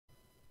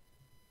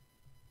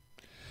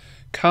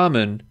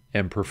common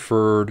and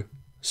preferred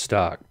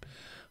stock.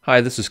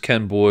 Hi, this is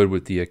Ken Boyd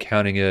with the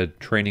Accounting Ed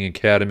Training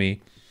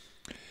Academy.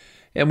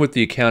 And with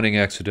the Accounting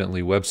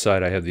Accidentally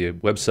website, I have the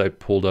website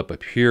pulled up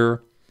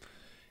here.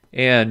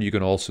 And you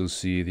can also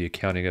see the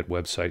Accounting Ed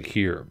website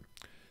here.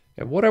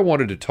 And what I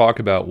wanted to talk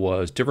about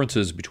was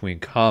differences between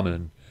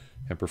common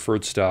and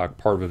preferred stock,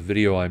 part of a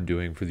video I'm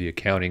doing for the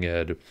Accounting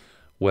Ed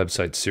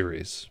website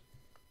series.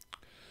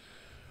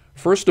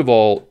 First of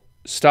all,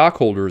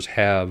 stockholders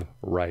have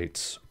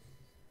rights.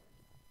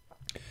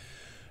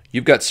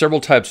 You've got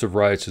several types of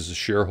rights as a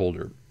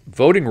shareholder.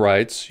 Voting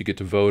rights, you get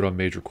to vote on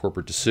major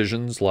corporate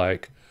decisions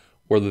like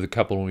whether the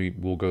company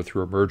will go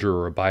through a merger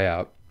or a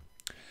buyout.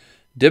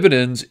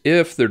 Dividends,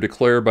 if they're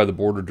declared by the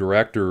board of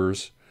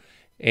directors,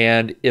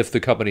 and if the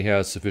company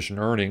has sufficient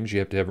earnings, you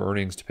have to have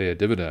earnings to pay a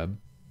dividend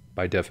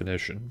by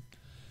definition.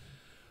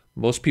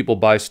 Most people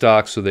buy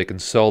stock so they can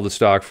sell the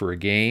stock for a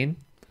gain.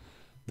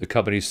 The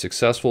company's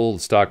successful, the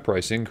stock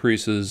price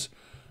increases,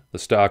 the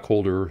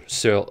stockholder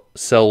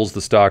sells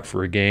the stock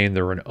for a gain.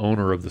 They're an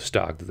owner of the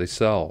stock that they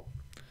sell.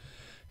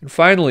 And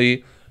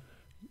finally,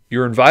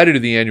 you're invited to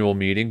the annual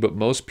meeting, but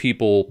most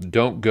people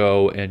don't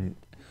go and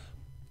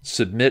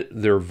submit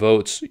their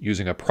votes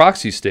using a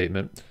proxy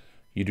statement.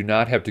 You do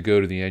not have to go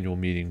to the annual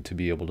meeting to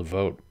be able to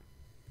vote.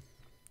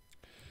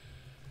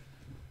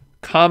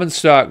 Common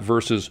stock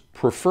versus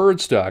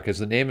preferred stock. As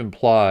the name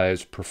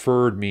implies,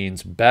 preferred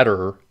means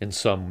better in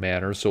some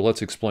manner, so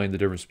let's explain the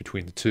difference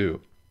between the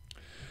two.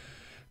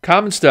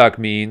 Common stock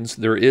means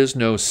there is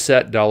no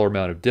set dollar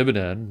amount of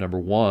dividend, number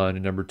one,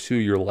 and number two,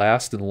 you're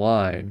last in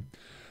line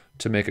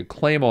to make a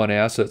claim on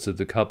assets if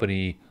the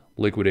company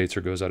liquidates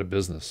or goes out of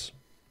business.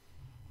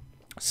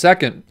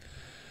 Second,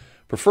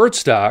 preferred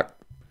stock,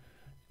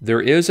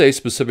 there is a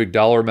specific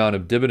dollar amount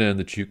of dividend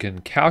that you can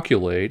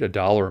calculate, a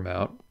dollar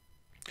amount,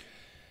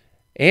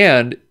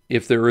 and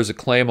if there is a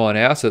claim on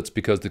assets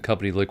because the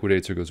company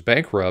liquidates or goes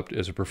bankrupt,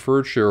 as a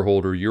preferred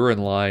shareholder, you're in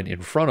line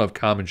in front of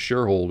common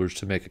shareholders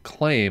to make a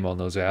claim on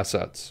those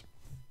assets.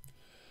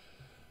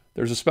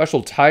 There's a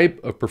special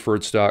type of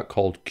preferred stock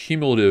called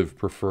cumulative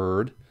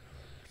preferred,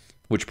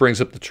 which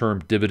brings up the term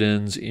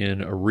dividends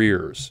in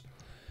arrears.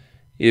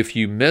 If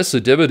you miss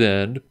a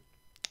dividend,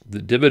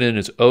 the dividend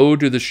is owed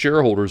to the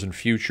shareholders in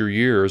future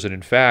years, and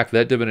in fact,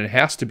 that dividend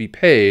has to be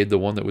paid, the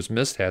one that was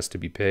missed has to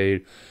be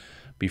paid,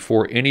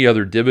 before any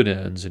other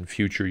dividends in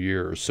future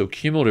years. So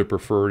cumulative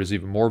preferred is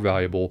even more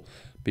valuable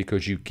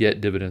because you get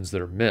dividends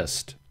that are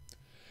missed.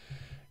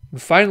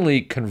 And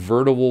finally,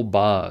 convertible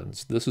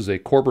bonds. This is a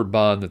corporate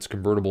bond that's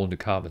convertible into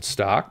common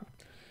stock.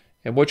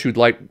 And what you'd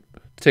like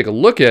to take a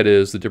look at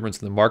is the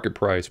difference in the market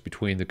price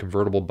between the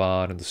convertible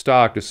bond and the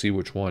stock to see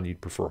which one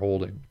you'd prefer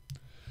holding.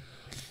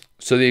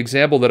 So the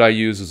example that I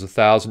use is a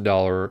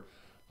 $1,000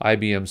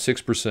 IBM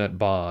 6%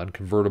 bond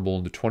convertible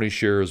into 20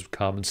 shares of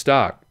common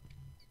stock.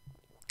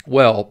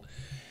 Well,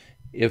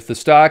 if the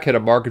stock had a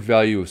market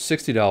value of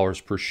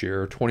 $60 per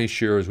share, 20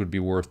 shares would be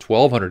worth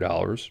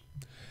 $1,200.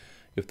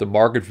 If the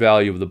market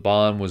value of the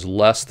bond was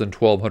less than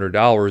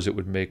 $1,200, it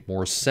would make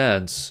more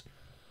sense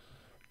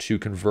to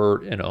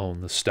convert and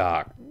own the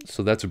stock.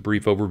 So that's a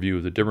brief overview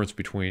of the difference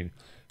between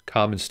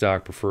common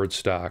stock, preferred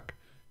stock,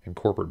 and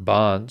corporate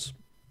bonds.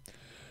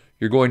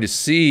 You're going to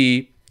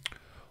see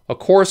a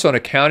course on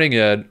Accounting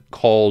Ed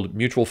called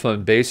Mutual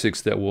Fund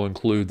Basics that will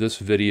include this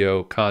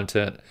video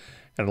content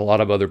and a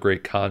lot of other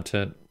great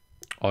content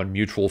on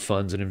mutual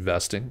funds and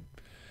investing.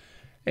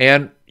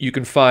 And you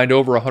can find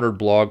over 100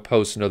 blog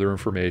posts and other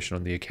information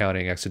on the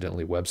Accounting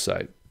Accidentally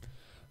website.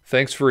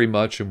 Thanks very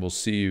much, and we'll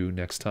see you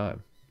next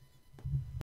time.